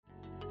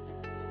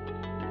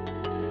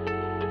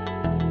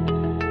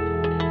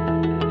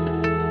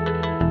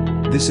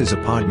This is a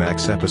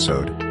Podmax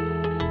episode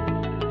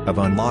of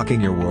Unlocking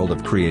Your World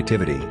of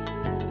Creativity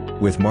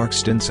with Mark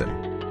Stinson.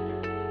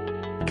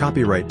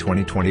 Copyright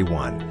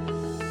 2021.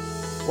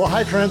 Well,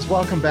 hi friends,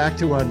 welcome back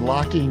to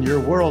Unlocking Your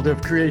World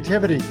of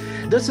Creativity.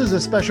 This is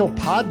a special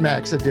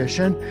Podmax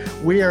edition.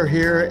 We are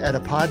here at a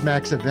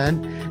Podmax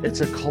event. It's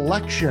a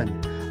collection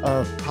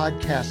of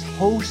podcast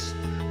hosts,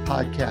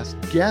 podcast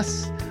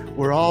guests.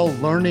 We're all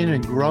learning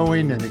and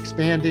growing and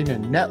expanding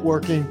and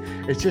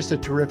networking. It's just a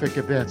terrific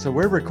event. So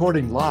we're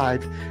recording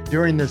live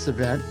during this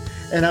event.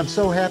 And I'm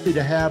so happy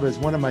to have as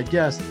one of my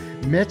guests,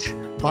 Mitch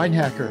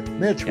Beinhaker.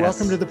 Mitch, Yes.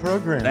 Welcome to the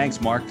program.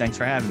 Thanks, Mark. Thanks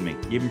for having me.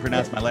 You even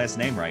pronounced my last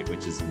name right,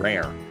 which is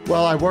rare.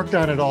 Well, I worked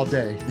on it all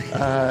day.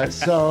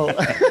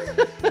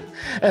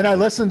 And I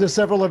listened to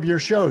several of your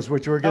shows,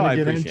 which we're going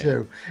to get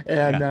into.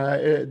 And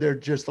they're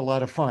just a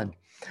lot of fun.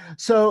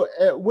 So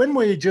when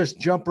we just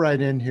jump right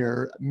in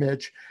here,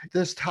 Mitch,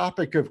 this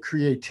topic of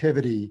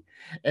creativity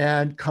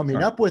and coming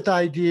up with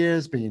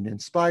ideas, being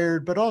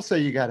inspired, but also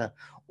you got to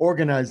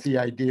organize the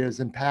ideas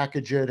and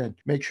package it and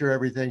make sure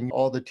everything,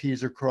 all the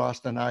T's are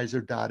crossed and I's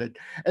are dotted.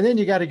 And then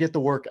you got to get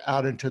the work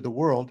out into the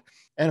world.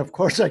 And of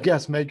course, I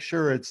guess, make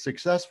sure it's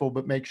successful,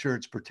 but make sure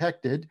it's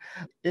protected.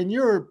 In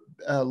your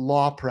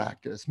law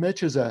practice,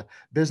 Mitch is a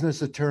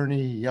business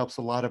attorney. He helps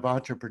a lot of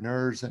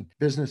entrepreneurs and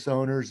business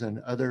owners and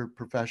other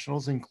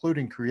professionals,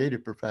 including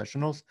creative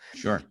professionals,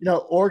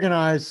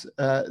 organize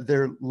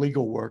their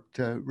legal work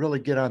to really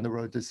get on the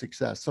road to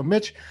success. So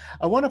Mitch,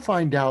 I want to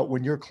find out,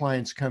 when your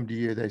clients come to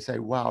you, they say,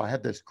 wow, I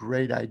have this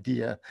great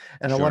idea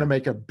and I want to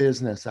make a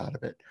business out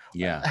of it.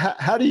 Yeah.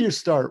 How do you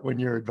start when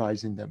you're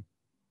advising them?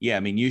 Yeah. I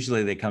mean,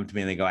 usually they come to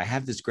me and they go, I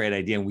have this great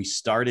idea and we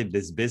started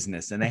this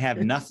business, and they have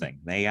nothing.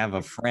 They have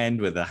a friend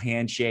with a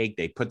handshake.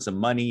 They put some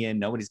money in.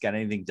 Nobody's got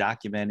anything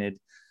documented.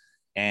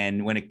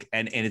 And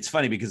it's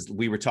funny because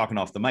we were talking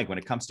off the mic, when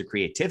it comes to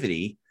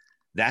creativity,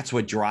 that's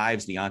what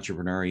drives the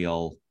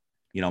entrepreneurial,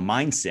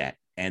 mindset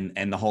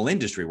and the whole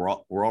industry.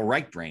 We're all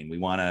right brain. We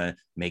want to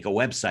make a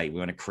website. We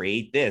want to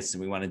create this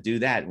and we want to do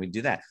that. And we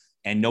do that.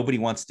 And nobody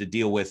wants to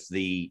deal with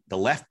the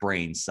left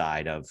brain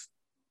side of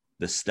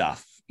the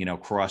stuff,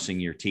 crossing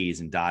your T's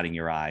and dotting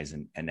your I's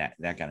and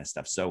that kind of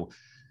stuff. So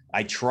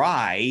I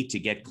try to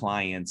get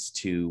clients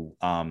to,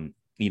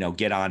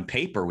 get on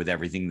paper with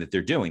everything that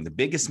they're doing. The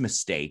biggest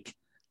mistake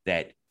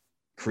that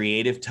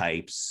creative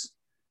types,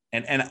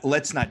 and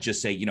let's not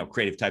just say,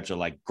 creative types are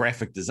like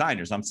graphic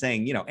designers. I'm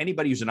saying,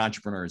 anybody who's an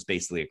entrepreneur is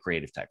basically a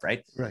creative type,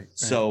 right? Right.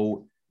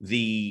 So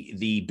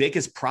the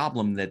biggest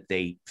problem that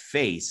they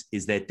face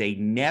is that they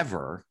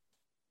never,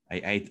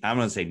 I'm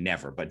going to say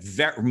never, but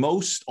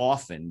most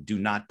often do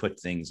not put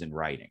things in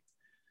writing.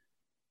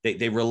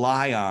 They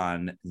rely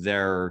on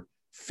their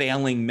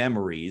failing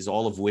memories,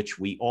 all of which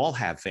we all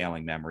have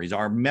failing memories.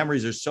 Our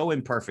memories are so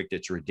imperfect,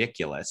 it's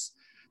ridiculous.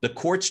 The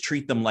courts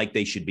treat them like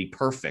they should be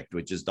perfect,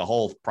 which is the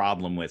whole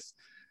problem with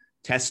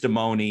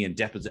testimony and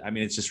deposition. I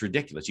mean, it's just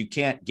ridiculous. You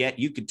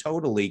could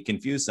totally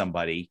confuse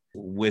somebody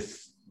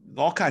with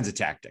all kinds of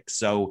tactics.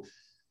 So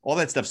all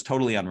that stuff's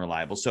totally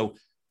unreliable. So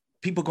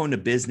people go into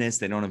business,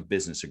 they don't have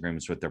business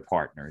agreements with their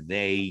partner.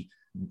 They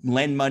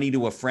lend money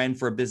to a friend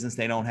for a business,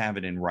 they don't have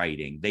it in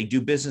writing. They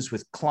do business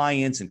with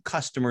clients and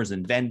customers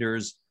and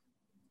vendors,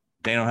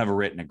 they don't have a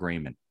written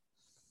agreement.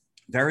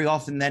 Very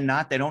often than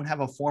not, they don't have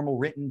a formal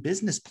written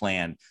business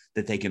plan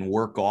that they can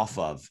work off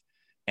of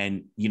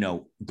and,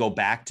 go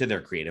back to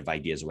their creative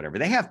ideas or whatever.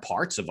 They have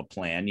parts of a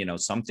plan,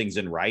 some things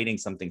in writing,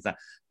 some things not,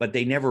 but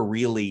they never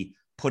really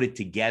put it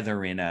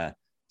together in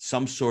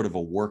some sort of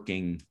a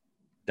working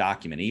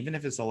document, even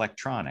if it's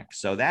electronic.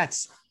 So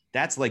that's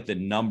like the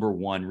number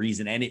one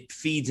reason. And it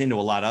feeds into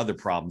a lot of other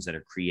problems that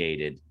are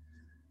created,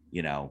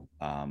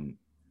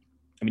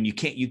 I mean, you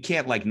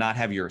can't like not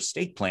have your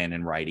estate plan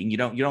in writing. You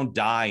don't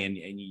die and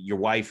your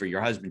wife or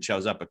your husband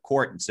shows up at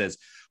court and says,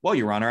 well,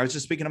 Your Honor, I was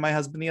just speaking to my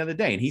husband the other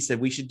day and he said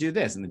we should do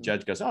this. And the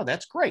judge goes, oh,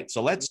 that's great.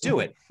 So let's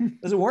do it.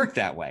 Doesn't work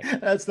that way.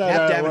 That's not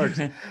how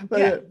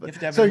it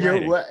works.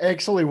 So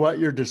actually what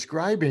you're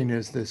describing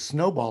is this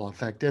snowball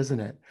effect, isn't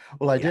it?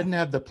 Well, I didn't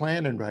have the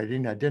plan in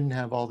writing. I didn't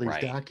have all these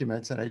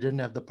documents and I didn't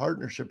have the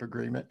partnership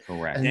agreement.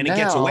 Correct. And now, it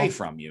gets away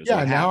from you.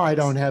 Yeah. Now I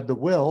don't have the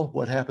will.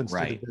 What happens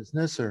to the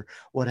business or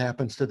what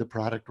happens to the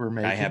product we're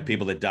making? I have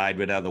people that died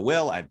without the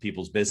will. I have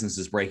people's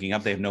businesses breaking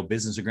up. They have no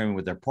business agreement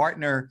with their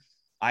partner.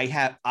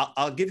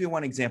 I'll give you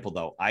one example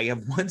though. I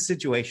have one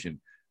situation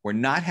where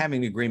not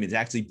having an agreement is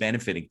actually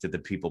benefiting to the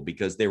people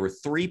because there were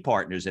three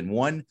partners and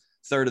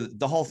 1/3 of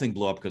the whole thing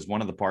blew up because one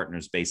of the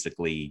partners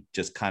basically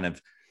just kind of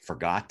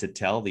forgot to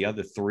tell the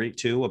other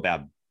two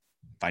about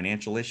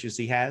financial issues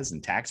he has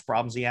and tax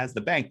problems he has. The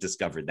bank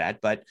discovered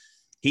that, but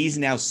he's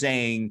now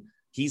saying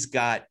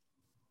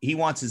he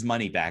wants his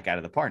money back out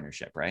of the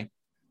partnership, right?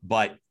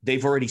 But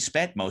they've already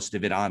spent most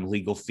of it on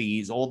legal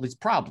fees, all these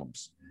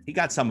problems. He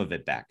got some of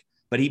it back,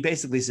 but he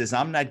basically says,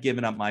 I'm not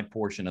giving up my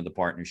portion of the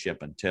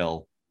partnership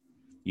until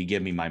you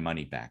give me my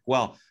money back.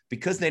 Well,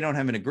 because they don't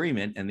have an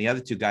agreement and the other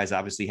two guys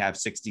obviously have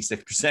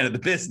 66% of the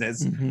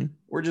business,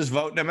 we're just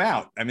voting him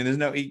out. I mean, there's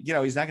no, he's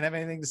not going to have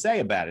anything to say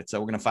about it. So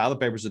we're going to file the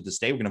papers with the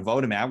state. We're going to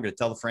vote him out. We're going to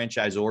tell the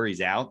franchisor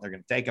he's out. They're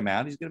going to take him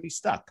out. He's going to be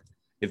stuck.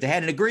 If they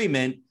had an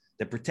agreement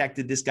that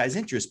protected this guy's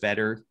interest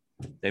better,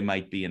 they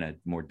might be in a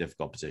more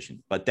difficult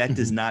position. But that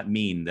does not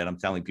mean that I'm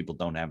telling people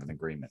don't have an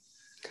agreement.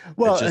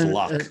 Well, it's just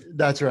luck.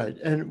 That's right.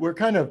 And we're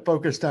kind of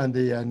focused on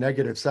the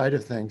negative side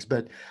of things.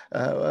 But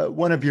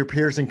one of your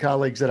peers and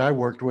colleagues that I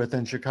worked with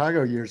in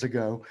Chicago years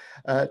ago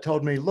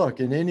told me,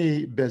 look, in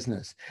any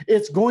business,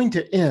 it's going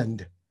to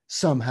end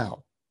somehow.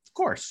 Of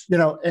course.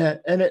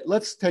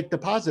 Let's take the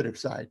positive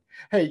side.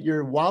 Hey,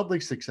 you're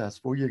wildly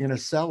successful. You're going to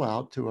sell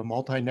out to a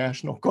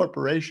multinational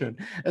corporation,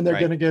 and they're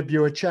going to give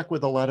you a check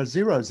with a lot of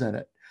zeros in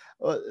it.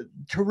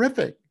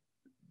 Terrific.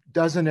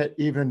 Doesn't it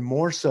even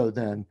more so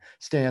then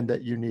stand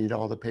that you need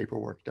all the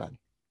paperwork done?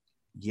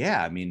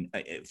 Yeah. I mean,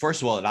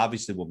 first of all, it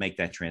obviously will make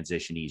that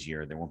transition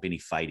easier. There won't be any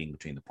fighting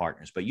between the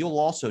partners, but you'll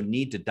also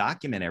need to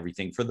document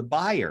everything for the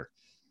buyer.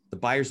 The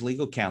buyer's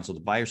legal counsel, the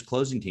buyer's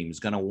closing team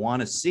is going to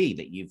want to see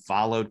that you've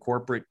followed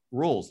corporate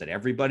rules, that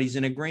everybody's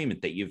in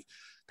agreement, that you've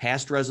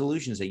passed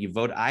resolutions, that you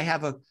vote. I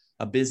have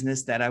a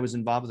business that I was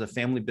involved with, a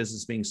family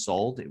business being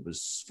sold. It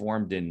was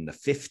formed in the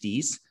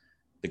 50s.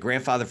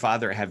 The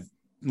father have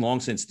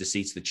long since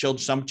deceased.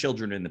 Some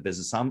children are in the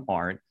business, some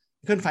aren't.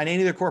 We couldn't find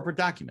any of their corporate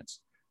documents.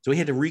 So we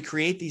had to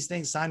recreate these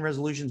things, sign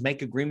resolutions,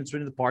 make agreements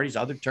between the parties.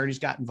 Other attorneys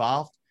got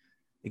involved.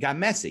 It got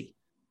messy.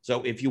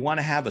 So if you want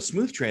to have a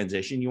smooth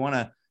transition, you want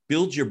to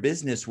build your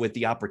business with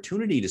the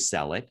opportunity to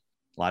sell it.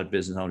 A lot of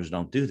business owners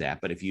don't do that.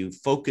 But if you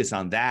focus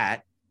on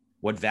that,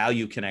 what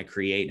value can I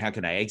create? How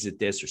can I exit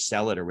this or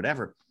sell it or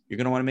whatever? You're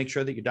going to want to make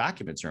sure that your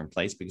documents are in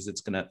place, because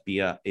it's going to be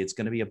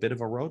a bit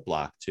of a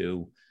roadblock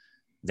to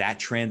that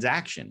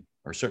transaction,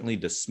 or certainly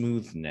the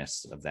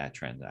smoothness of that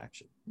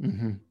transaction.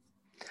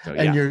 So,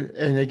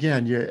 and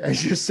again,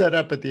 as you set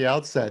up at the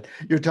outset,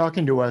 you're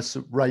talking to us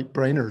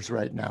right-brainers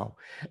right now.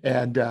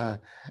 And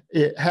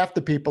half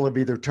the people have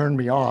either turned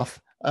me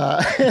off,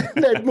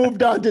 they've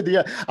moved on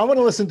to I want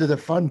to listen to the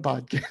fun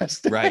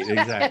podcast. Right,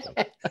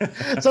 exactly.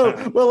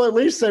 So we'll at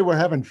least say we're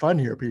having fun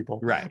here, people.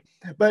 Right.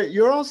 But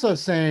you're also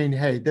saying,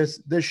 hey,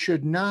 this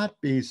should not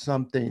be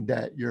something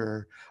that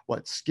you're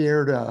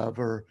scared of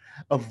or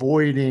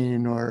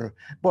avoiding, or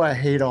boy, I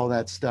hate all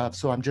that stuff,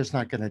 so I'm just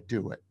not going to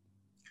do it.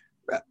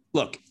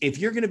 Look, if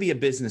you're going to be a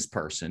business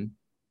person,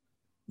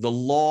 the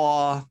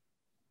law,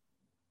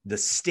 the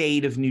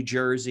state of New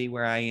Jersey,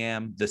 where I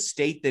am, the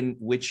state in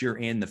which you're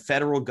in, the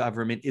federal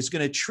government is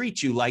going to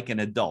treat you like an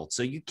adult.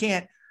 So you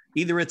can't,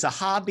 either it's a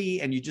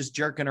hobby and you're just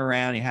jerking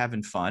around, you're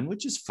having fun,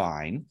 which is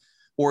fine.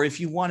 Or if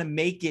you want to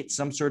make it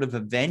some sort of a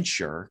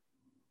venture,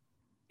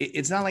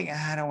 it's not like,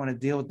 I don't want to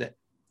deal with that.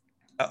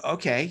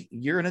 Okay,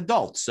 you're an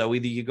adult. So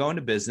either you go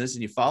into business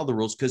and you follow the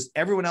rules, because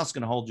everyone else is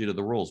going to hold you to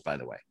the rules, by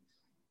the way.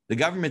 The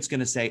government's going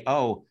to say,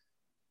 oh,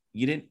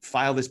 you didn't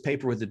file this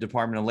paper with the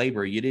Department of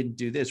Labor. You didn't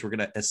do this. We're going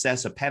to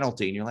assess a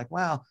penalty. And you're like,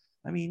 well,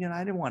 I mean,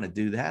 I didn't want to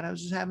do that. I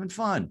was just having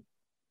fun.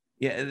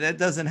 Yeah, that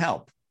doesn't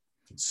help.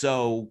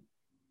 So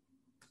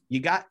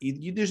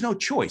there's no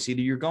choice.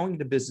 Either you're going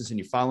into business and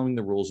you're following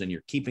the rules and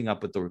you're keeping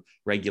up with the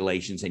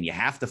regulations, and you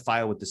have to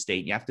file with the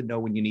state. You have to know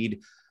when you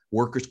need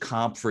workers'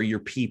 comp for your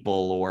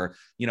people, or,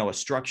 a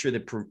structure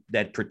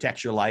that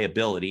protects your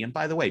liability. And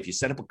by the way, if you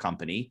set up a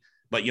company,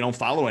 but you don't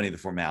follow any of the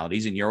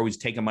formalities, and you're always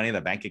taking money out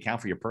of the bank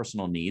account for your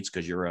personal needs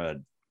because you're a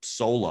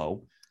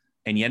solo,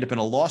 and you end up in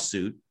a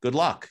lawsuit, good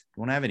luck.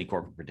 You won't have any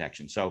corporate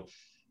protection. So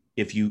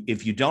if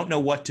you don't know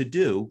what to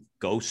do,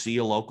 go see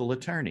a local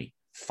attorney.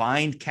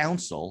 Find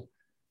counsel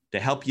to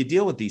help you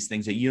deal with these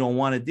things that you don't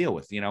want to deal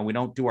with. A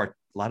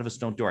lot of us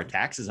don't do our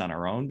taxes on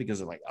our own because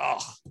they're like, oh,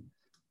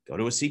 go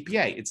to a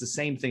CPA. It's the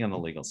same thing on the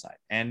legal side.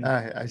 And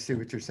I see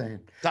what you're saying.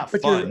 It's not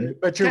fun.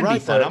 But you're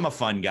right. Fun. I'm a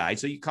fun guy.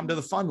 So you come to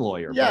the fun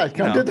lawyer. Yeah,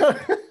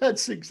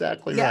 that's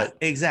exactly right.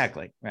 Yeah,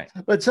 exactly. Right.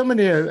 But so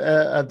many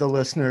of the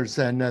listeners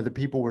and the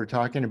people we're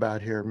talking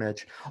about here,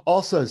 Mitch,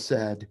 also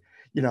said,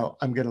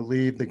 I'm going to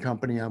leave the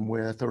company I'm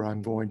with, or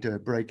I'm going to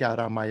break out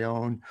on my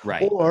own.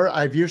 Right. Or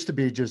I've used to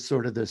be just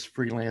sort of this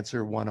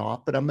freelancer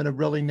one-off, but I'm going to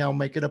really now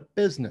make it a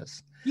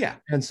business. Yeah.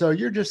 And so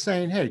you're just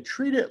saying, hey,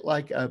 treat it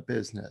like a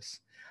business.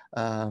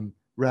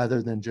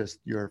 Rather than just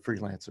you're a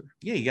freelancer.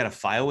 Yeah, you got to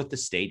file with the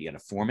state. You got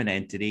to form an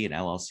entity, an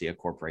LLC, a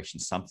corporation,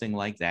 something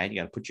like that. You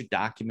got to put your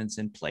documents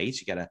in place.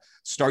 You got to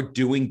start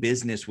doing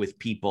business with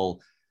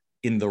people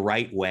in the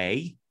right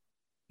way.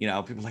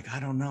 People are like, I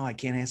don't know, I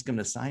can't ask him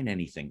to sign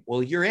anything.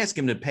 Well, you're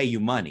asking him to pay you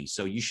money,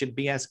 so you should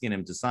be asking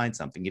him to sign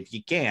something. If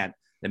you can't,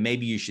 then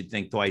maybe you should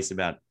think twice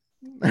about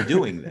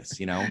doing this.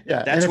 Yeah,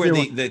 that's where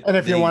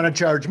if you want to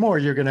charge more,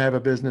 you're going to have a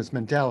business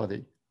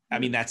mentality. I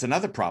mean, that's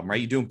another problem,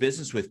 right? You're doing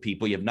business with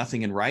people. You have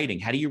nothing in writing.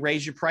 How do you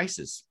raise your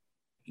prices?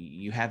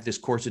 You have this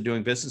course of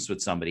doing business with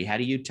somebody. How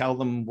do you tell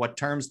them what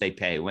terms they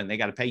pay when they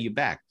got to pay you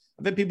back?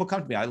 I've had people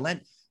come to me. I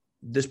lent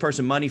this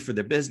person money for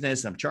their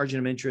business. I'm charging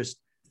them interest.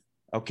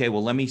 Okay,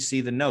 well, let me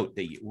see the note.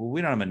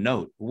 We don't have a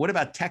note. What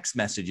about text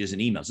messages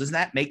and emails? Doesn't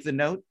that make the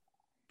note?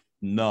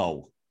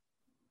 No.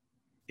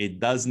 It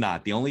does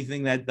not. The only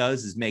thing that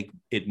does is make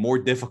it more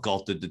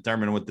difficult to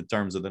determine what the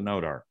terms of the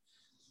note are.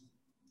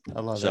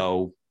 I love it.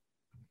 So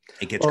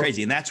it gets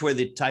crazy. And that's where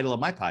the title of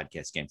my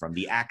podcast came from,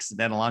 The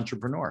Accidental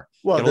Entrepreneur.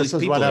 Well, this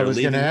is what I was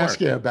going to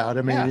ask you about.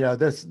 I mean,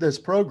 this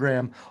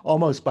program,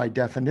 almost by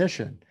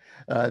definition,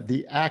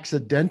 the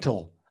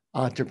accidental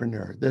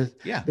entrepreneur.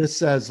 This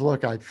says,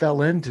 look, I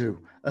fell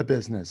into a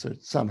business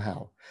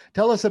somehow.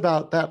 Tell us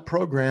about that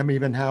program,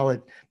 even how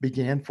it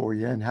began for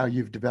you and how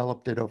you've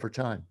developed it over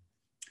time.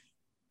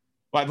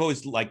 Well, I've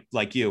always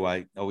like you,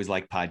 I always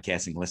like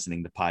podcasting,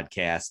 listening to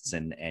podcasts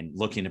and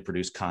looking to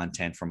produce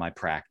content for my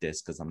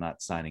practice, because I'm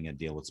not signing a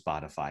deal with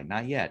Spotify.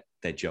 Not yet,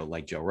 that Joe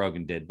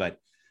Rogan did. But,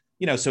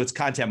 so it's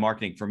content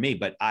marketing for me.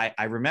 But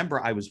I remember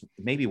I was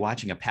maybe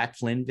watching a Pat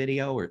Flynn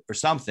video or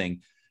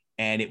something.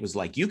 And it was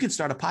like, you could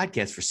start a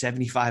podcast for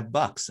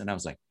 $75. And I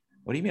was like,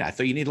 what do you mean? I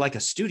thought you need like a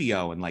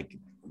studio and like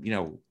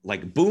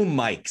boom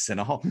mics and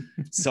a whole.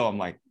 So I'm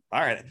like, all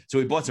right. So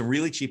we bought some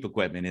really cheap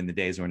equipment in the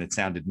days when it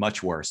sounded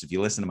much worse. If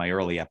you listen to my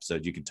early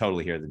episodes, you can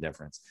totally hear the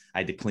difference. I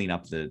had to clean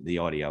up the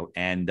audio.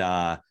 And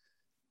I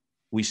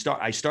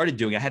started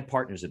doing, I had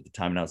partners at the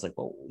time, and I was like,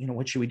 well,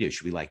 what should we do?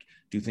 Should we like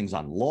do things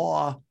on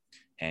law?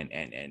 And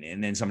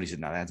then somebody said,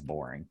 no, that's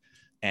boring.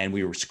 And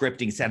we were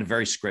scripting. It sounded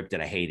very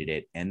scripted. I hated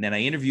it. And then I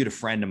interviewed a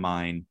friend of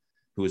mine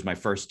who was my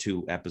first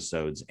 2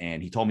 episodes,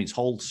 and he told me his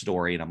whole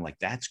story. And I'm like,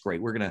 that's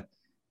great.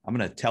 I'm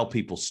going to tell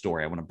people's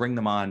story. I want to bring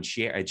them on,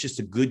 share. It's just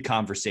a good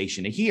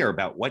conversation to hear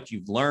about what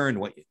you've learned,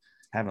 what you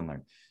haven't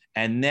learned.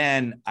 And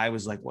then I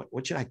was like,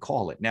 what should I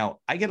call it? Now,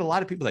 I get a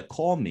lot of people that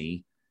call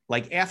me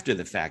like after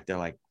the fact. They're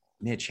like,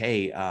 Mitch,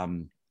 hey,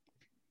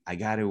 I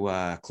got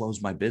to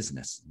close my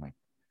business. I'm like,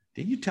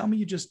 didn't you tell me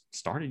you just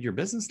started your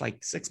business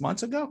like 6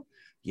 months ago?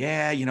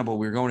 Yeah, but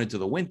we were going into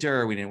the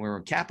winter. We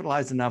weren't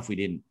capitalized enough.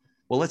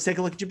 Well, let's take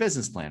a look at your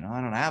business plan. I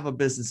don't have a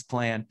business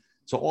plan.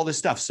 So all this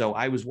stuff. So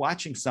I was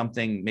watching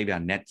something maybe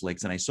on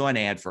Netflix, and I saw an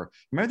ad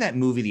remember that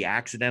movie, The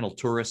Accidental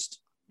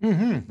Tourist,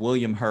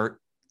 William Hurt?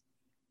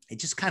 It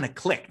just kind of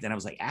clicked. And I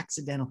was like,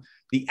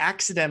 The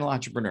Accidental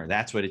Entrepreneur.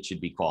 That's what it should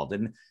be called.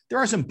 And there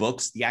are some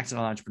books, The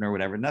Accidental Entrepreneur,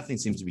 whatever. Nothing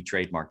seems to be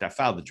trademarked. I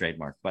filed the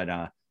trademark, but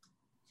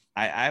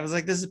I was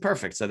like, this is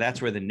perfect. So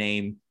that's where the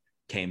name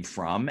came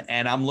from.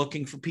 And I'm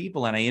looking for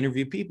people, and I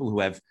interview people who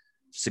have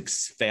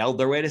failed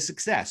their way to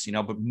success,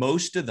 but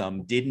most of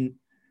them didn't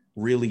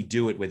really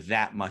do it with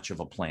that much of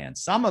a plan.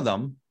 Some of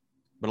them,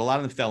 but a lot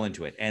of them fell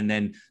into it. And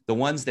then the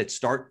ones that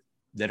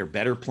are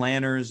better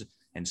planners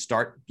and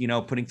start,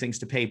 putting things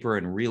to paper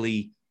and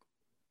really,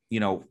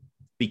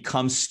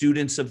 become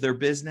students of their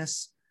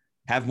business,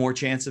 have more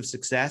chance of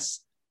success.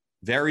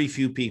 Very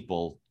few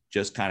people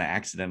just kind of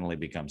accidentally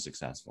become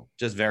successful.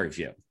 Just very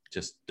few.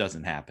 Just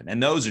doesn't happen.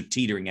 And those are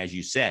teetering, as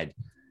you said.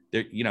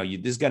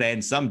 This got to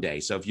end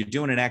someday. So if you're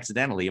doing it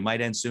accidentally, it might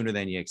end sooner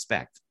than you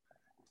expect.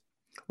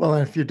 Well,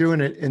 and if you're doing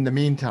it in the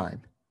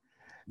meantime,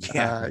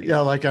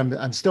 like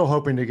I'm still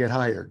hoping to get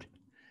hired.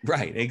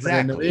 Right, exactly. But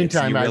in the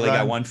meantime, you really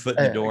got one foot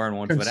in the door and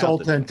one foot out.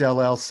 Consultant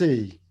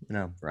LLC,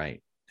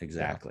 Right,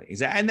 exactly.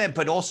 And then,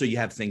 but also you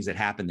have things that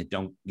happen that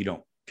you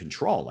don't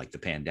control, like the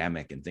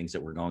pandemic and things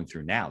that we're going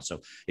through now.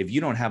 So if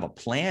you don't have a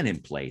plan in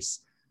place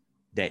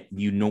that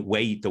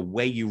the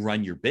way you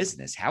run your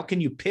business, how can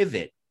you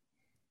pivot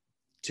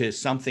to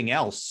something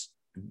else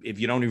if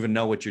you don't even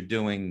know what you're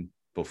doing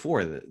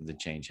before the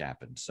change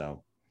happened?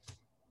 So,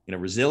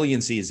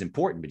 resiliency is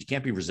important, but you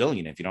can't be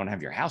resilient if you don't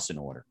have your house in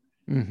order.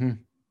 Mm-hmm.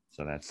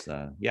 So that's,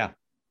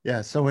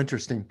 Yeah. So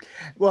interesting.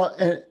 Well,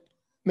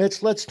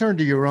 Mitch, let's turn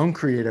to your own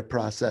creative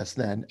process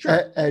then.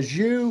 Sure. As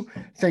you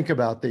think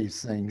about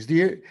these things,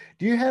 do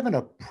you have an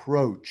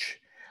approach,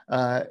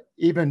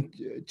 even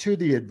to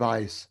the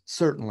advice,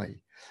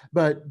 certainly,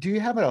 but do you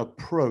have an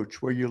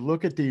approach where you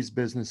look at these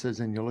businesses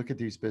and you look at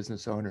these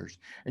business owners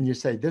and you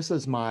say, this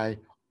is my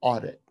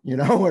audit,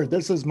 or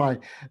this is my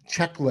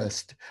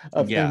checklist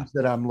of things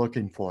that I'm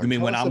looking for? You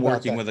mean when I'm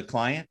working with a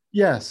client?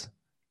 Yes.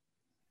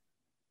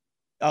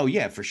 Oh,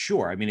 yeah, for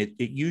sure. I mean,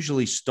 it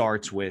usually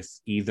starts with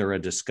either a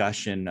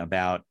discussion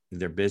about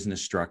their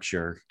business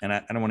structure. And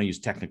I don't want to use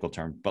technical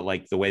terms, but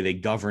like the way they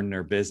govern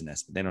their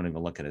business, but they don't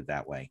even look at it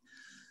that way.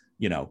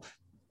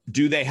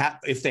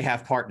 If they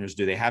have partners,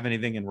 do they have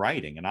anything in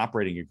writing, an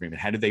operating agreement?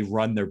 How do they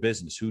run their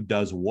business? Who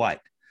does what?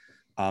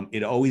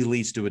 It always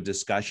leads to a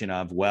discussion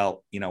of,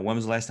 when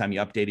was the last time you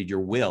updated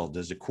your will?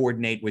 Does it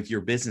coordinate with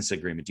your business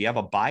agreement? Do you have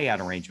a buyout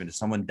arrangement if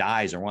someone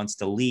dies or wants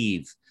to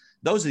leave?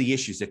 Those are the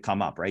issues that come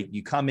up, right?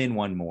 You come in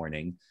one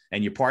morning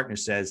and your partner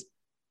says,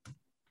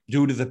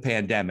 due to the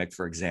pandemic,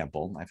 for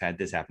example, I've had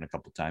this happen a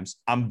couple of times,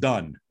 I'm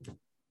done.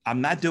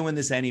 I'm not doing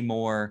this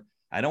anymore.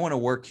 I don't want to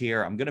work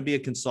here. I'm going to be a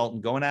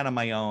consultant going out on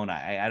my own.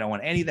 I don't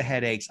want any of the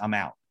headaches. I'm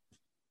out.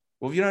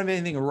 Well, if you don't have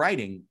anything in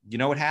writing, you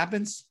know what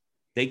happens?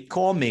 They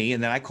call me,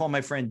 and then I call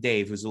my friend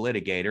Dave, who's a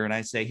litigator, and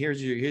I say,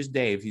 here's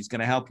Dave. He's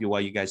going to help you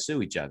while you guys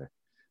sue each other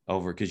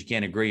over, because you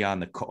can't agree on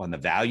the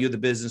value of the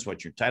business,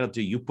 what you're entitled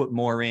to. You put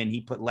more in,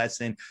 he put less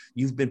in.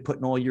 You've been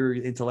putting all your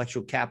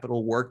intellectual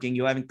capital working.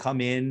 You haven't come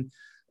in.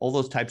 All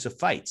those types of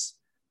fights,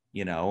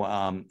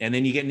 and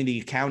then you get into the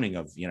accounting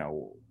of,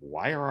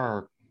 why are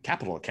our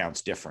capital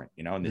account's different,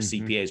 and the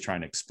Mm-hmm. CPA is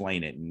trying to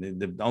explain it, and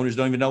the owners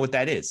don't even know what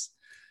that is.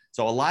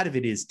 So a lot of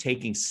it is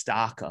taking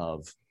stock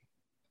of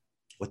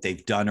what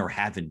they've done or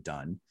haven't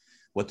done,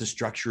 what the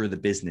structure of the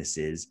business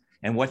is,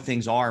 and what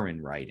things are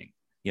in writing.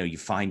 You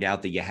find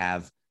out that you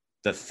have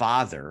the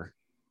father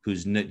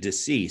who's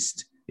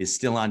deceased is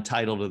still on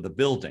title to the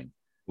building,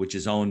 which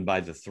is owned by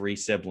the 3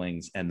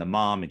 siblings and the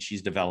mom, and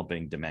she's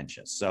developing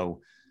dementia.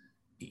 So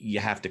you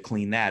have to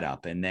clean that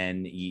up. And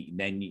then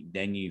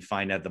you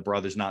find out the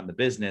brother's not in the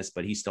business,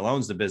 but he still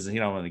owns the business. He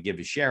don't want to give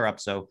his share up.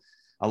 So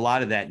a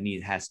lot of that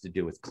has to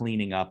do with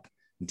cleaning up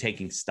and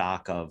taking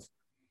stock of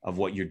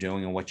what you're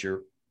doing and what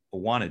you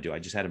want to do. I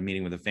just had a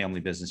meeting with a family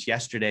business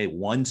yesterday.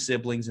 1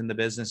 sibling's in the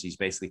business. He's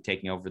basically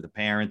taking over the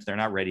parents. They're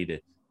not ready to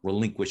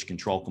relinquish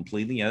control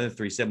completely. The other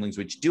 3 siblings,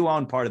 which do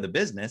own part of the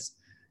business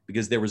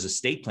because there was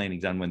estate planning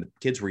done when the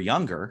kids were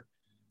younger,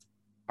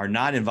 are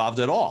not involved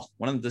at all.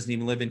 One of them doesn't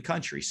even live in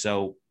country.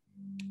 So,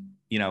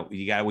 we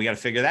got to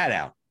figure that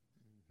out.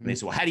 And they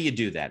said, well, how do you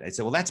do that? I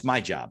said, well, that's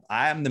my job.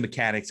 I'm the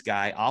mechanics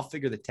guy. I'll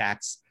figure the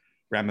tax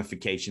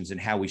ramifications and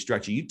how we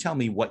structure. You tell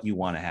me what you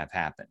want to have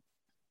happen.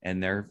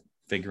 And they're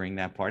figuring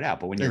that part out.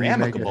 But when you're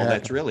amicable,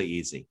 that's really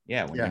easy.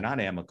 Yeah. When you're not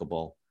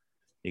amicable,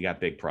 you got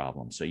big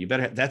problems. So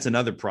that's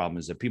another problem,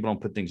 is that people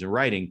don't put things in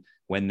writing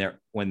when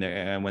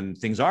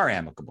things are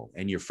amicable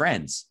and you're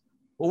friends.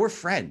 Well, we're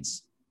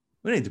friends.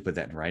 We don't need to put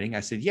that in writing. I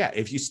said, yeah,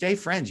 if you stay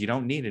friends, you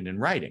don't need it in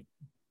writing.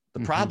 The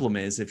problem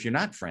is if you're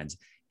not friends.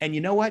 And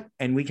you know what?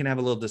 And we can have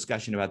a little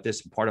discussion about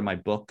this. Part of my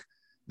book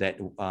that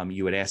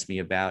you had asked me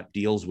about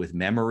deals with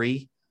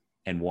memory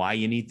and why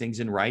you need things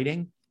in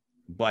writing.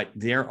 But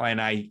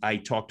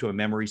I talked to a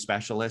memory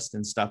specialist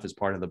and stuff as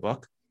part of the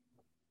book.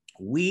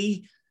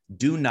 We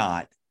do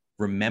not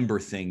remember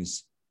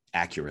things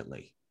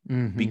accurately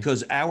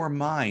because our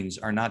minds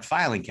are not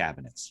filing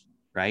cabinets,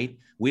 right?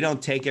 We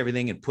don't take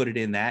everything and put it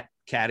in that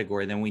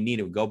category. Then we need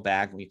to go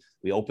back.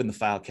 We open the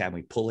file cabinet,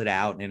 we pull it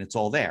out, and it's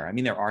all there. I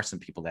mean, there are some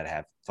people that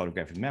have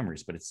photographic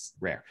memories, but it's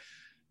rare.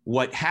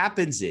 What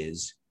happens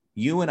is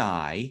you and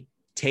I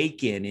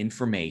take in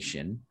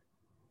information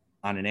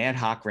on an ad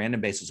hoc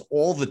random basis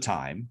all the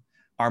time.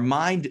 Our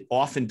mind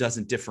often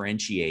doesn't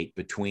differentiate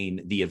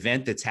between the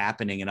event that's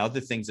happening and other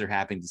things that are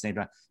happening at the same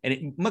time. And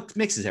it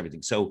mixes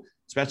everything. So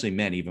especially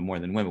men, even more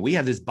than women, we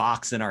have this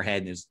box in our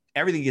head and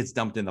everything gets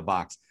dumped in the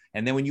box.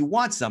 And then when you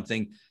want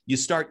something, you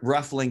start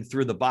ruffling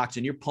through the box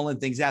and you're pulling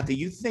things out that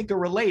you think are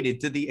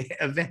related to the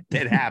event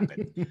that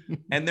happened.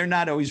 And they're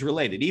not always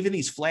related. Even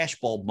these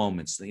flashbulb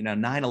moments,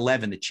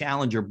 9/11, the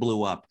Challenger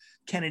blew up,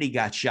 Kennedy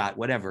got shot,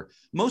 whatever.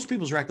 Most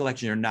people's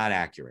recollections are not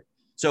accurate.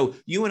 So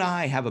you and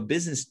I have a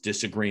business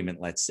disagreement,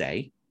 let's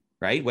say,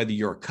 right? Whether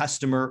you're a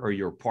customer or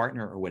you're a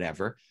partner or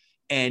whatever.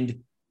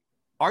 And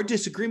our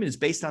disagreement is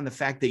based on the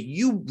fact that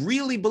you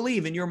really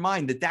believe in your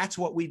mind that that's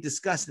what we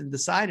discussed and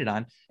decided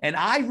on. And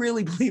I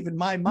really believe in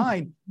my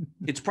mind,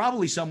 it's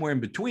probably somewhere in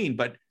between,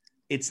 but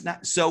it's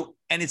not. So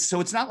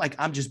it's not like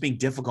I'm just being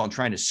difficult and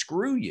trying to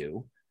screw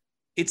you.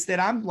 It's that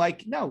I'm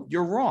like, no,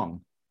 you're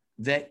wrong.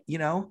 That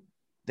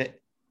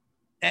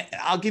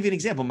I'll give you an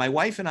example. My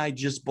wife and I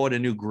just bought a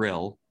new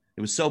grill.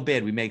 It was so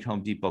bad, we made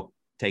Home Depot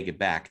take it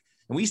back.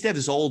 And we used to have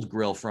this old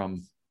grill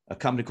from a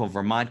company called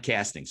Vermont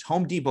Castings.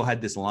 Home Depot had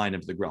this line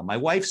of the grill. My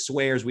wife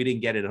swears we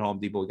didn't get it at Home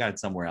Depot. We got it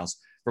somewhere else.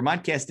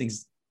 Vermont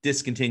Castings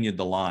discontinued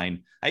the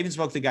line. I even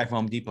spoke to the guy from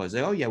Home Depot. I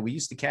said, oh, yeah, we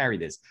used to carry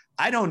this.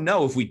 I don't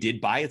know if we did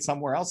buy it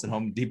somewhere else and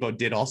Home Depot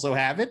did also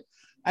have it.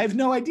 I have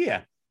no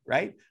idea,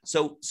 right?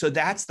 So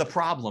that's the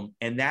problem.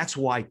 And that's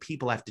why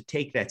people have to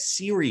take that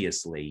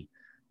seriously,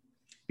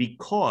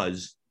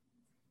 because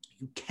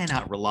you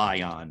cannot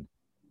rely on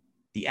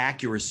the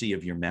accuracy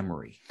of your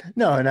memory.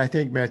 No, and I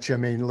think, Mitch, I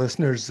mean,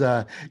 listeners,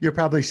 you're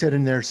probably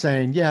sitting there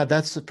saying, yeah,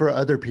 that's for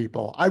other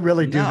people. I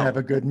really do have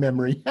a good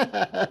memory.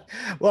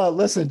 Well,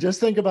 listen, just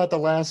think about the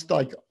last,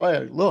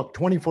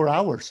 24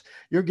 hours.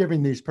 You're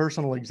giving these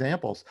personal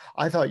examples.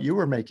 I thought you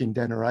were making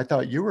dinner. I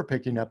thought you were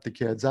picking up the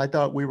kids. I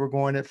thought we were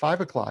going at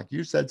 5 o'clock.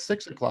 You said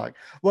 6 o'clock.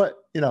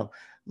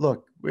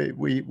 Look,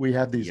 we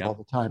have these all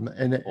the time,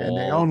 and they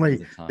only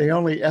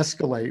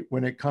escalate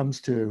when it comes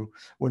to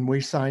when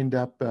we signed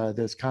up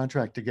this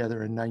contract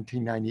together in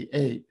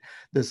 1998.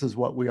 This is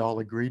what we all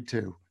agreed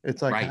to.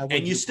 It's like, right,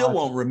 and you still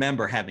won't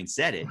remember having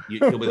said it.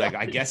 You'll be like,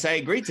 I guess I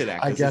agreed to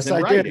that. I guess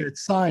I did.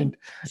 It's signed.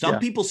 Some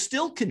people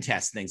still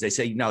contest things. They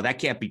say, no, that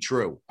can't be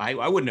true. I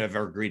wouldn't have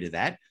ever agreed to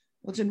that.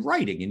 Well, it's in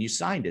writing and you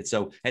signed it.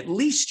 So at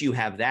least you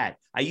have that.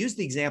 I used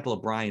the example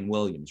of Brian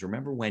Williams.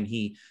 Remember when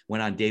he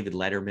went on David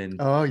Letterman?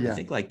 Oh, yeah. I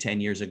think like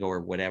 10 years ago or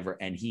whatever.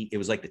 And it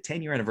was like the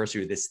 10-year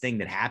anniversary of this thing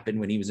that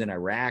happened when he was in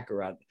Iraq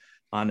or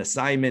on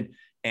assignment.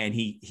 And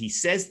he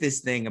says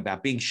this thing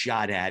about being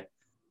shot at.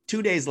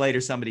 2 days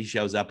later, somebody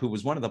shows up who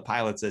was one of the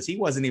pilots, says he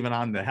wasn't even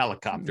on the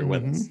helicopter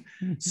with us.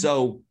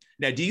 So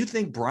now, do you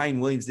think Brian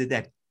Williams did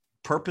that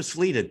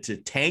purposefully to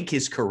tank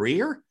his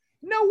career?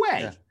 No way.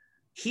 Yeah.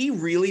 He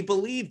really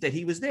believed that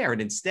he was there.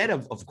 And instead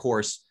of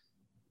course,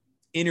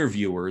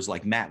 interviewers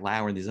like Matt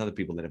Lauer and these other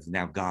people that have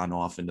now gone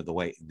off into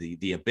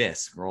the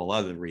abyss for all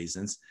other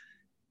reasons,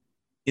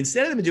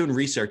 instead of them doing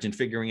research and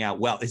figuring out,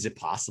 well, is it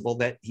possible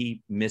that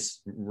he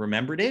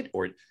misremembered it?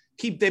 Or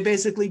they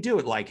basically do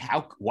it like,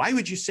 why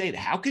would you say that?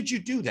 How could you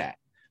do that?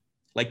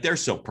 Like they're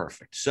so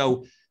perfect.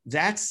 So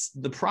that's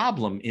the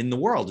problem in the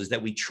world, is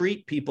that we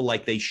treat people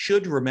like they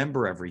should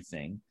remember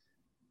everything,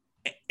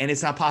 and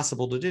it's not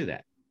possible to do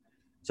that.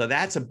 So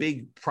that's a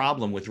big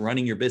problem with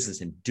running your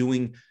business and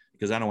doing,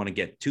 because I don't want to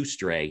get too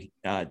stray,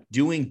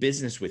 doing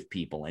business with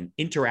people and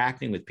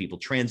interacting with people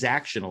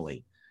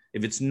transactionally.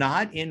 If it's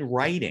not in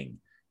writing,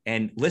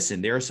 and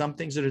listen, there are some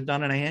things that are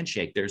done in a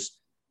handshake. There's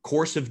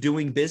course of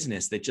doing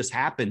business that just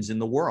happens in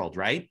the world,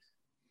 right?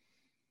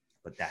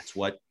 But that's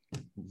what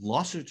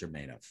lawsuits are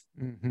made of.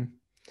 Mm-hmm.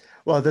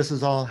 Well, this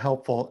is all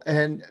helpful.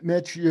 And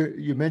Mitch,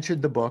 you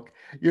mentioned the book.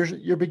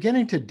 You're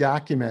beginning to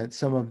document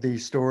some of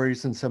these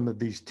stories and some of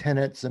these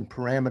tenets and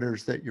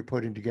parameters that you're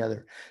putting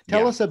together.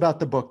 Tell us about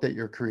the book that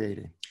you're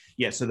creating.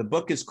 Yeah, so the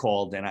book is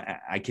called, and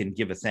I can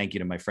give a thank you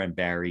to my friend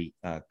Barry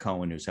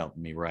Cohen, who's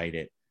helping me write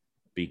it,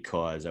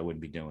 because I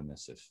wouldn't be doing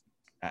this if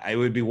I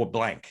would be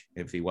blank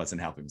if he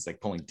wasn't helping. It's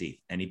like pulling teeth,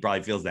 and he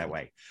probably feels that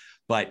way.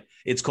 But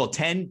it's called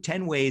 10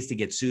 Ways to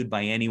Get Sued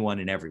by Anyone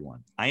and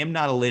Everyone. I am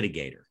not a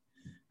litigator,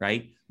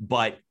 right?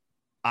 But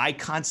I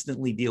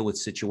constantly deal with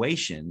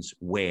situations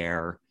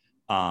where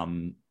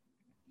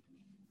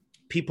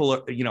people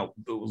are,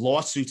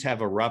 lawsuits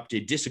have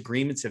erupted,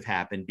 disagreements have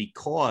happened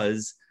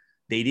because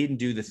they didn't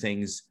do the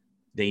things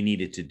they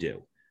needed to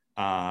do.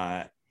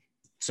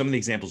 Some of the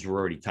examples were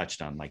already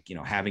touched on, like,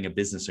 having a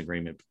business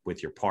agreement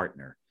with your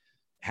partner,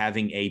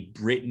 having a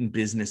written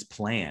business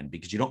plan,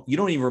 because you don't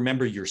even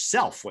remember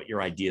yourself what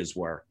your ideas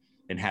were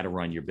and how to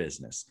run your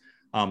business.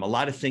 A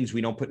lot of things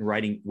we don't put in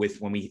writing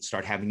when we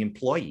start having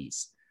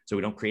employees. So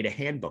we don't create a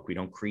handbook. We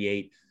don't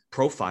create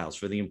profiles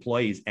for the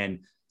employees, and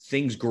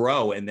things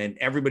grow, and then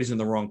everybody's in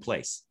the wrong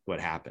place. What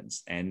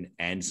happens? And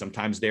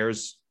sometimes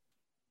there's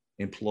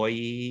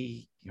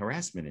employee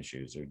harassment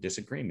issues or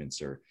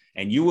disagreements,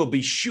 and you will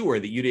be sure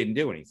that you didn't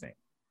do anything,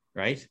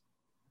 right?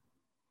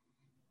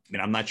 I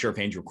mean, I'm not sure if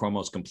Andrew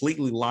Cuomo's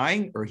completely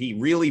lying or he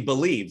really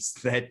believes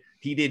that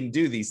he didn't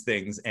do these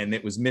things and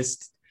it was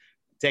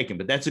mistaken.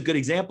 But that's a good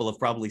example of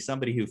probably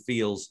somebody who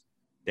feels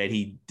that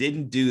he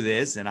didn't do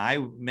this and I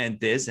meant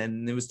this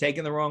and it was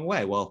taken the wrong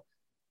way. Well,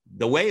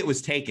 the way it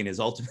was taken is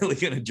ultimately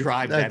going to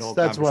drive that whole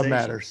conversation. That's what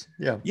matters.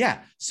 Yeah.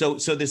 Yeah. So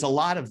there's a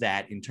lot of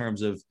that in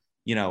terms of,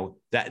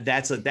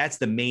 that's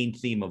the main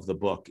theme of the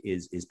book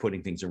is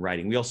putting things in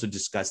writing. We also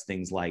discuss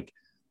things like,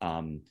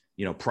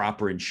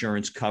 proper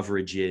insurance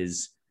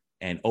coverages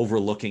and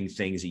overlooking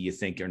things that you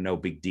think are no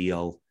big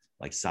deal,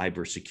 like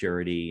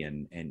cybersecurity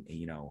and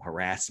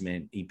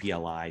harassment,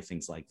 EPLI,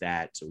 things like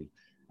that. So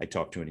I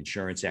talked to an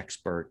insurance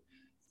expert.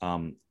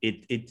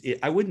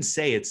 I wouldn't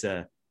say it's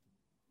a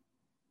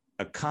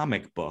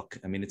comic book.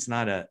 I mean, it's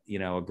not a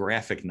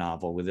graphic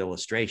novel with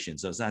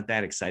illustrations, so it's not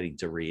that exciting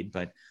to read,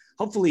 but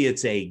hopefully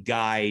it's a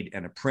guide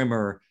and a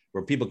primer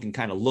where people can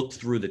kind of look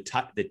through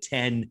the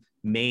 10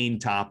 main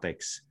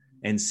topics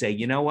and say,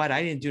 you know what,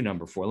 I didn't do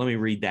number 4. Let me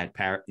read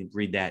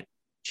that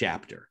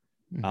chapter.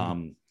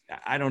 Mm-hmm.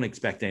 I don't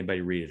expect anybody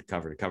to read it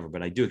cover to cover,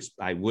 but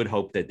I would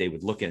hope that they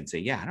would look at it and say,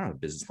 yeah, I don't have a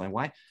business plan.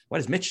 Why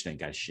does Mitch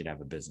think I should have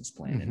a business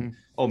plan? Mm-hmm.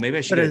 And maybe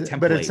I should get a template.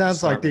 But it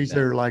sounds like these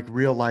are like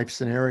real life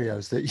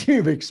scenarios that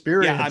you've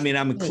experienced. Yeah, I mean,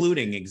 I'm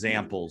including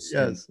examples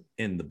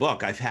in the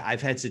book. I've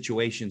had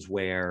situations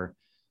where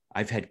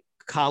I've had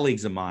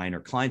colleagues of mine or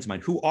clients of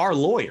mine who are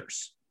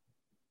lawyers,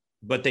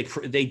 but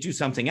they do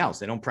something else.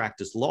 They don't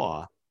practice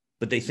law,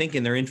 but they think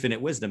in their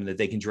infinite wisdom that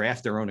they can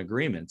draft their own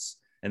agreements.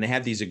 And they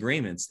have these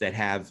agreements that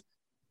have,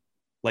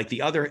 like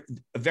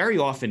very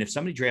often, if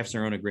somebody drafts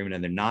their own agreement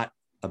and they're not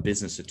a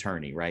business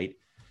attorney, right?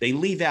 They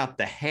leave out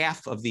the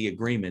half of the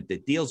agreement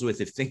that deals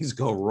with if things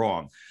go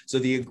wrong. So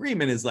the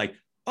agreement is like,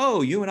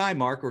 oh, you and I,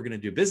 Mark, we're going to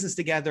do business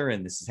together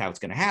and this is how it's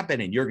going to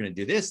happen. And you're going to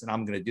do this and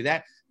I'm going to do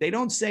that. They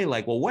don't say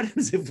like, well, what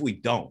happens if we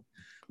don't?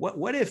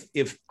 What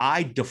if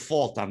I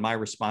default on my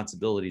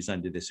responsibilities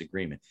under this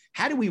agreement?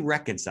 How do we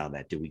reconcile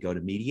that? Do we go to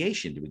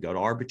mediation? Do we go to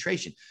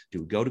arbitration? Do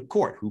we go to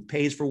court? Who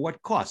pays for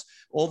what costs?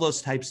 All those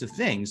types of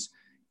things.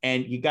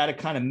 And you got to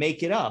kind of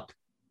make it up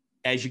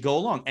as you go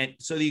along. And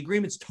so the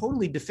agreement's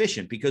totally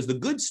deficient because the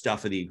good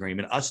stuff of the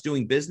agreement, us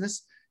doing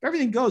business, if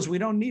everything goes, we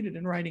don't need it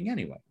in writing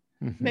anyway.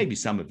 Mm-hmm. Maybe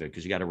some of it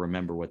because you got to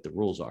remember what the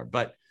rules are,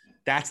 but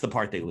that's the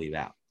part they leave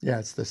out. Yeah,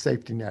 it's the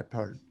safety net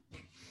part.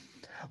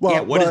 Well,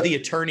 yeah, what does the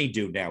attorney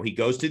do now? He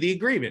goes to the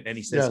agreement and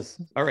he says,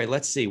 all right,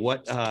 let's see,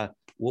 what are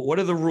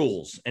the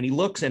rules? And he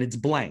looks and it's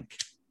blank.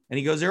 And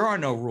he goes, there are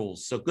no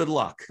rules, so good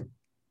luck.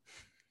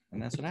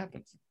 And that's what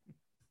happens.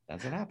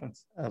 That's what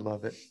happens. I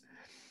love it.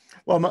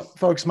 Well,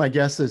 folks, my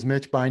guest is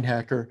Mitch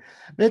Beinhaker.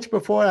 Mitch,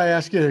 before I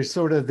ask you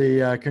sort of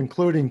the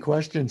concluding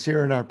questions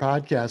here in our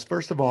podcast,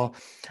 first of all,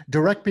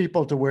 direct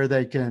people to where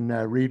they can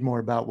read more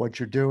about what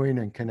you're doing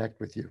and connect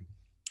with you.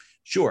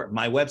 Sure.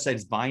 My website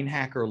is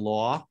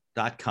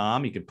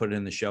beinhakerlaw.com. You can put it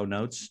in the show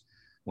notes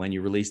when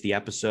you release the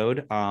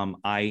episode.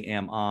 I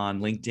am on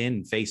LinkedIn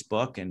and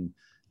Facebook and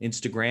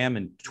Instagram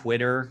and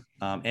Twitter.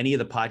 Any of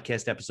the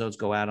podcast episodes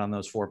go out on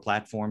those 4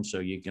 platforms. So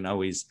you can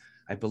always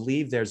I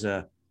believe there's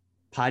a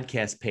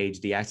podcast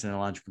page, The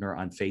Accidental Entrepreneur,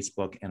 on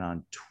Facebook and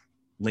on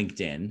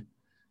LinkedIn.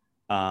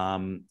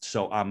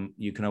 So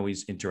you can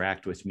always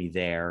interact with me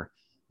there.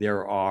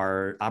 There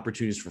are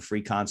opportunities for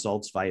free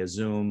consults via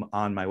Zoom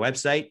on my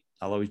website.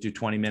 I'll always do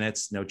 20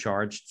 minutes, no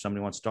charge. If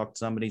somebody wants to talk to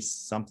somebody,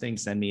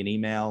 send me an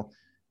email.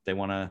 If they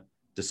want to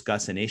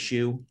discuss an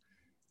issue.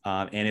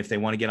 And if they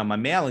want to get on my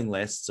mailing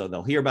list, so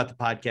they'll hear about the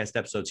podcast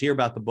episodes, hear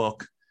about the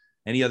book,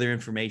 any other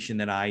information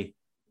that I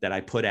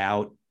put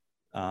out,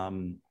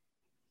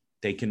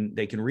 they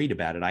can read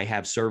about it. I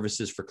have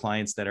services for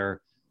clients that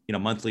are,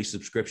 monthly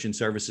subscription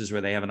services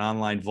where they have an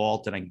online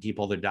vault and I can keep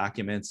all their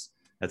documents.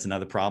 That's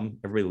another problem.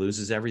 Everybody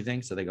loses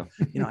everything. So they go,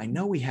 I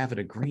know we have an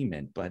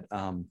agreement, but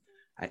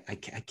I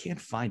can't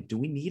find, do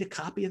we need a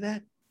copy of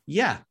that?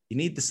 Yeah, you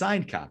need the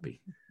signed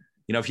copy.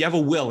 If you have a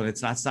will and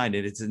it's not signed,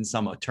 it's in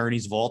some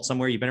attorney's vault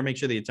somewhere, you better make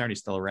sure the attorney's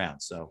still around.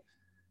 So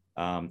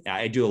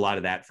I do a lot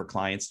of that for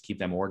clients to keep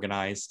them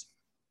organized.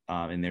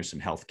 And there's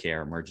some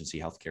emergency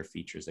healthcare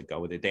features that go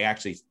with it. They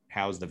actually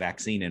house the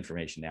vaccine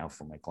information now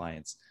for my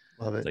clients.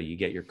 Love it. So you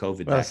get your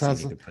COVID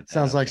vaccine.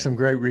 Sounds like some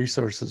great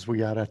resources we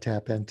got to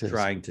tap into.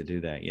 Trying to do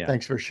that. Yeah.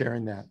 Thanks for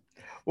sharing that.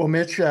 Well,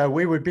 Mitch,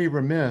 we would be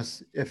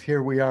remiss if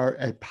here we are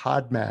at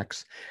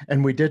PodMax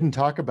and we didn't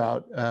talk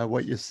about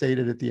what you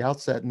stated at the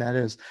outset, and that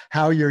is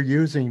how you're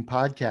using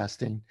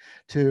podcasting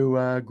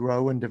to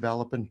grow and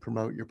develop and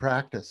promote your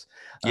practice.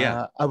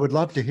 Yeah. I would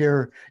love to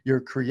hear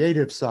your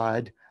creative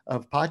side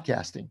of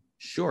podcasting.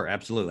 Sure,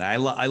 absolutely. I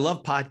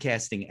love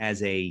podcasting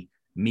as a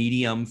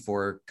medium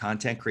for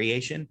content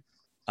creation.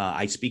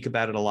 I speak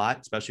about it a lot,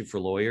 especially for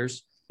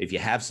lawyers. If you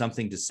have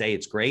something to say,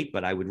 it's great,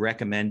 but I would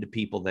recommend to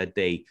people that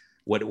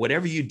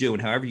whatever you do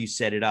and however you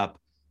set it up,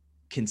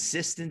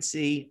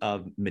 consistency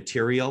of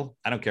material.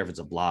 I don't care if it's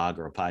a blog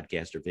or a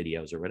podcast or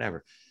videos or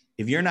whatever.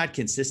 If you're not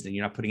consistent,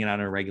 you're not putting it out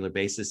on a regular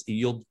basis,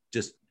 you'll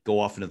just go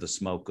off into the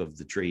smoke of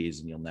the trees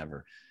and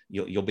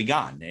you'll be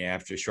gone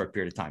after a short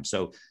period of time.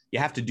 So you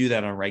have to do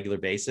that on a regular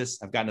basis.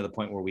 I've gotten to the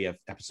point where we have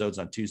episodes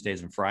on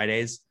Tuesdays and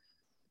Fridays,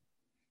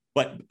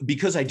 but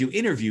because I do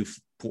interview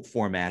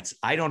formats,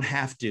 I don't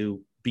have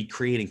to be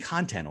creating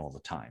content all the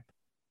time.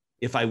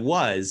 If I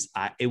was,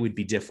 it would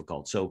be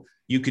difficult. So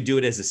you could do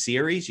it as a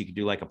series. You could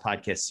do like a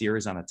podcast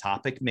series on a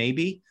topic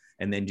maybe,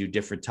 and then do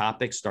different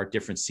topics, start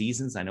different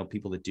seasons. I know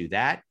people that do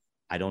that.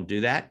 I don't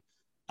do that.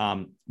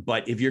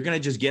 But if you're going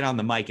to just get on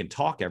the mic and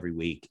talk every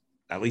week,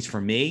 at least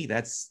for me,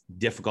 that's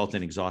difficult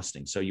and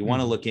exhausting. So you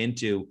want to look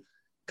into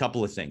a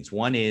couple of things.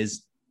 One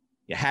is,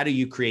 how do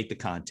you create the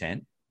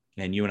content?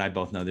 And you and I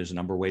both know there's a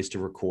number of ways to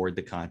record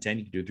the content.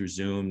 You can do it through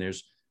Zoom.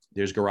 There's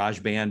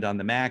GarageBand on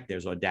the Mac.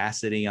 There's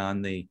Audacity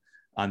on the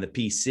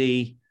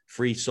PC,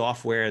 free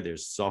software.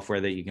 There's software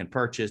that you can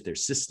purchase.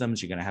 There's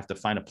systems. You're going to have to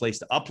find a place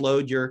to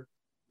upload your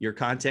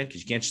content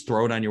because you can't just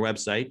throw it on your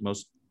website.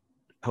 Most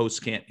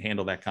hosts can't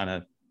handle that kind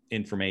of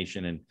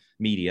information and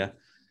media.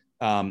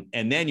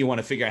 And then you want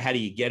to figure out how do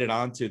you get it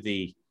onto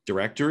the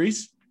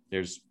directories.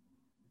 There's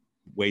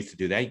ways to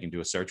do that. You can do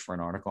a search for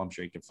an article. I'm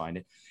sure you can find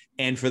it.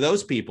 And for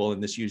those people,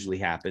 and this usually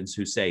happens,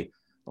 who say,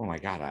 oh my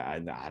God, I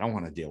don't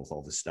want to deal with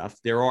all this stuff.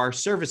 There are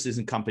services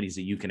and companies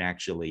that you can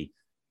actually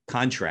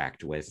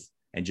contract with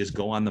and just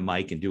go on the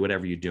mic and do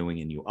whatever you're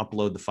doing. And you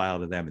upload the file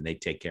to them and they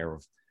take care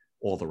of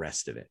all the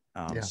rest of it.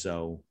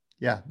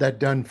 Yeah, that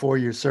done for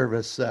you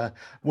service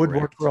would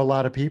Correct. work for a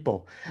lot of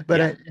people.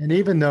 But and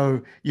even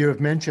though you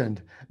have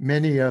mentioned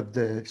many of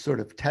the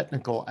sort of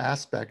technical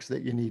aspects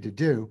that you need to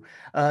do,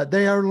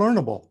 they are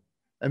learnable.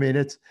 I mean,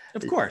 it's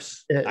of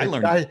course I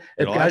learned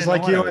if guys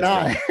like you and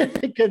I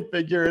can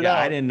figure it out.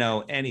 I didn't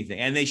know anything,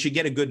 and they should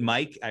get a good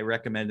mic. I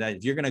recommend that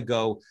if you're going to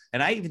go,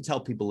 and I even tell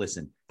people,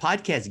 listen,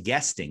 podcast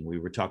guesting we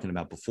were talking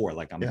about before,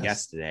 like I'm a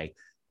guest today,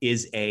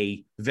 is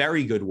a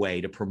very good way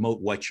to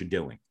promote what you're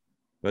doing.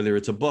 Whether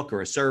it's a book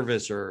or a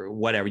service or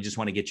whatever, you just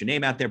want to get your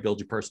name out there,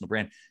 build your personal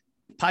brand.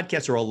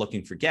 Podcasts are all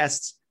looking for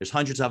guests. There's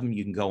hundreds of them.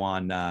 You can go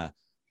on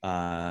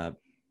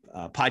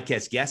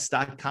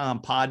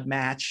podcastguests.com,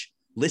 Podmatch,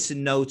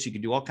 listen notes. You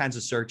can do all kinds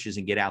of searches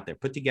and get out there.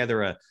 Put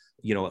together a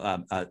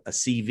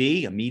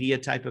CV, a media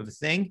type of a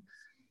thing.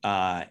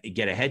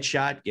 Get a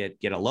headshot,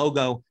 get a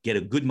logo, get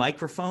a good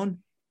microphone,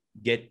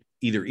 get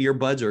either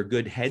earbuds or a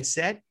good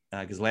headset.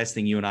 Because the last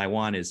thing you and I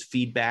want is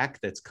feedback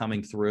that's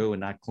coming through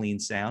and not clean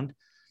sound.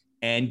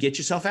 And get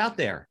yourself out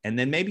there. And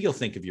then maybe you'll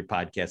think of your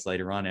podcast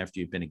later on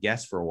after you've been a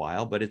guest for a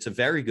while, but it's a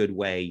very good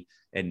way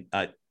and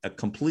a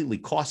completely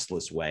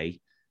costless way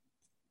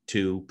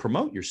to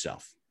promote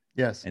yourself.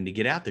 Yes. And to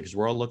get out there because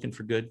we're all looking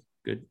for good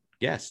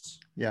guests.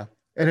 Yeah.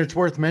 And it's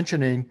worth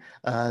mentioning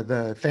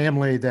the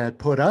family that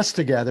put us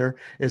together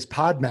is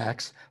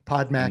PodMax,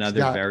 podmax.co.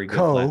 Another very good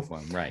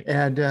platform, right.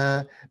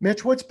 And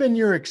Mitch, what's been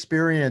your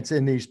experience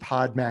in these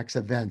PodMax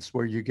events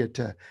where you get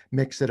to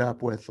mix it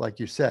up with, like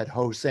you said,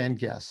 hosts and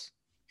guests?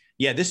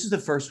 Yeah, this is the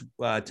first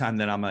time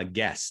that I'm a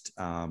guest.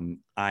 I'm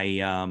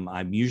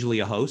usually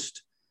a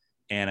host,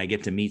 and I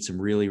get to meet some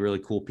really, really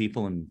cool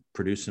people and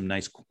produce some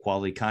nice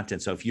quality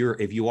content. So if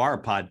you are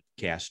a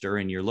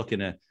podcaster and you're looking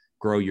to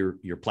grow your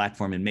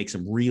platform and make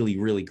some really,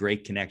 really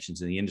great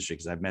connections in the industry,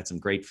 because I've met some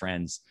great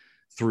friends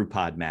through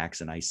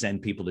PodMax, and I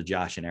send people to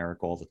Josh and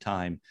Eric all the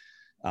time.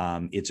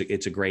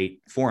 It's a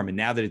great forum. And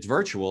now that it's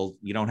virtual,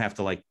 you don't have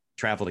to like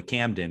travel to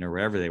Camden or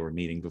wherever they were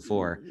meeting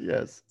before.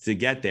 Yes. To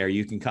get there.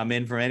 You can come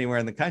in from anywhere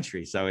in the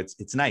country. So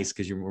it's nice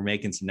because we're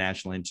making some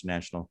national,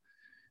 international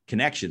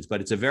connections,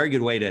 but it's a very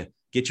good way to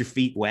get your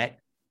feet wet,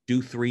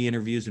 do 3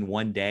 interviews in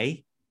one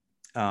day,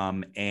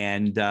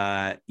 and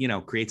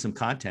create some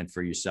content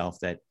for yourself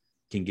that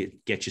can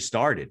get you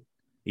started,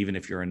 even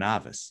if you're a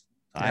novice.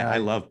 I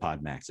love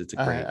PodMax. It's a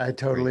great. I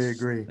totally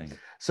agree. Thing.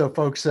 So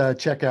folks,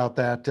 check out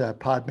that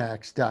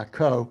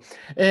podmax.co.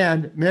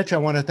 And Mitch, I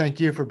want to thank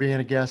you for being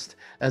a guest.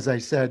 As I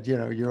said,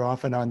 you're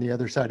often on the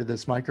other side of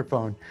this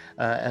microphone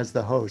as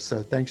the host.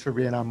 So thanks for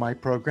being on my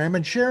program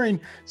and sharing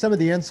some of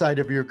the insight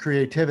of your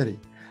creativity.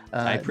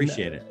 I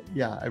appreciate it.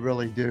 Yeah, I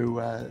really do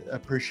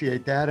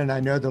appreciate that. And I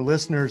know the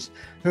listeners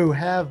who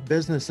have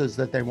businesses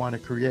that they want to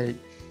create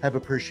have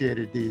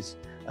appreciated these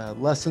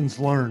lessons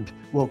learned,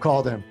 we'll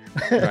call them.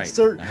 Right.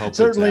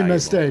 Certainly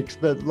mistakes,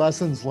 but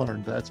lessons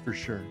learned, that's for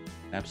sure.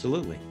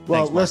 Absolutely.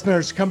 Well, thanks,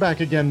 listeners, come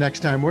back again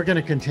next time. We're going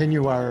to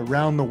continue our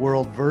around the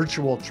world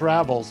virtual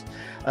travels.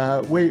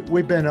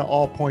 We've been at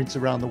all points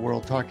around the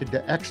world talking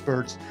to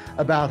experts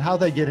about how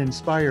they get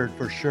inspired,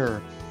 for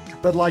sure.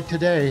 But like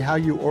today, how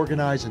you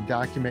organize and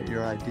document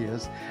your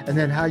ideas, and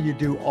then how you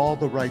do all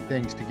the right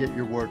things to get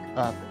your work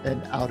up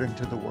and out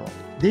into the world.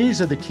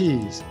 These are the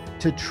keys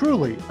to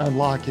truly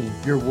unlocking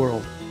your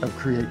world of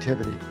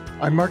creativity.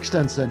 I'm Mark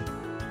Stinson,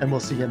 and we'll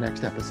see you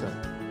next episode.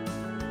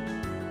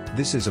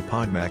 This is a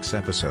PodMax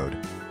episode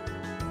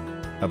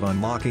of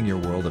Unlocking Your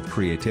World of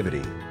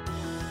Creativity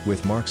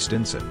with Mark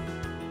Stinson.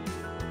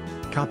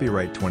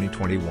 Copyright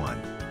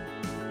 2021.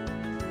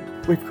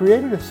 We've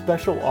created a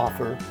special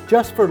offer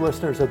just for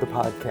listeners of the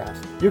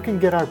podcast. You can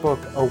get our book,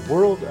 A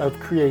World of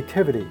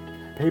Creativity.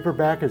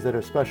 Paperback is at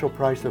a special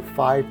price of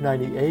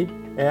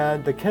 $5.98,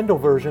 and the Kindle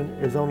version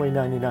is only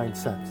 99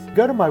 cents.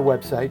 Go to my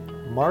website,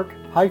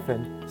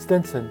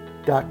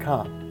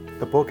 mark-stinson.com.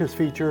 The book is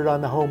featured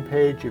on the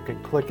homepage. You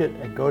can click it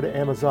and go to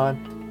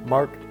Amazon,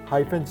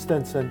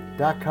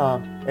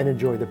 mark-stinson.com, and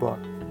enjoy the book.